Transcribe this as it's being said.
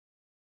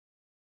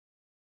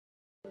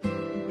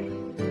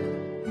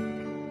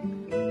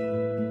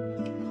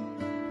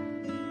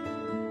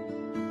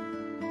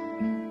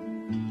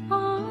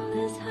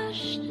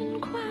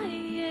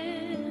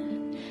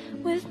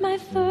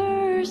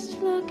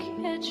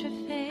your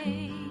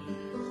face.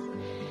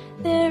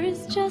 There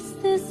is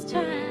just this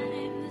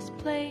time, this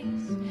place,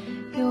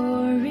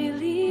 you're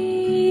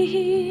really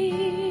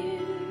here.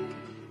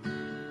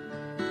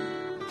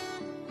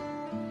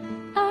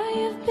 I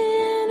have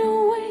been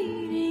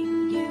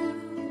awaiting you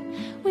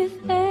with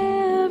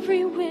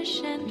every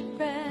wish and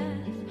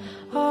breath.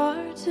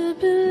 Hard to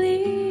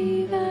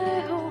believe I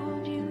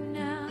hold you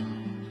now,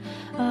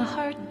 a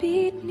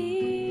heartbeat near,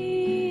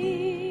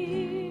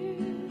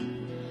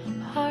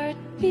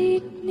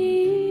 heartbeat near.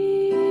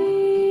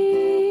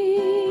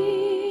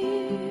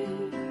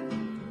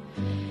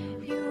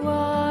 You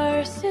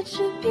are such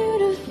a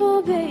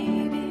beautiful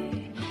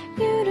baby,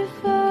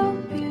 beautiful,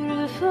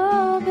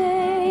 beautiful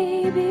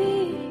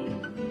baby.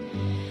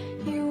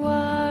 You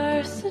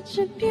are such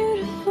a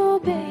beautiful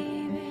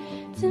baby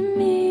to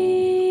me.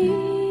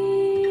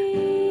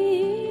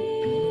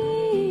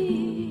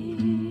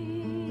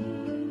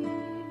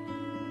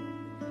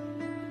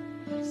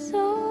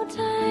 So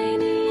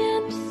tiny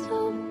and so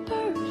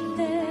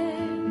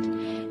perfect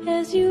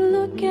as you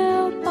look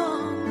out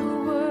on the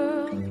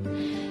world.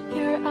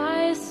 Your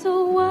eyes so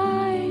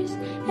wise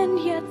and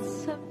yet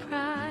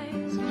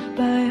surprised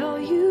by all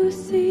you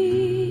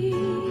see.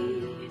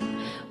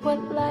 What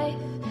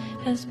life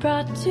has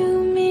brought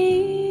to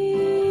me.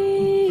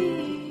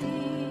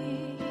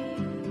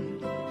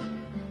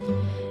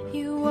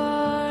 You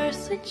are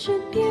such a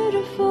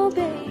beautiful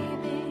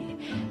baby,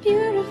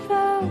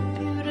 beautiful,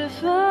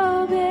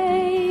 beautiful baby.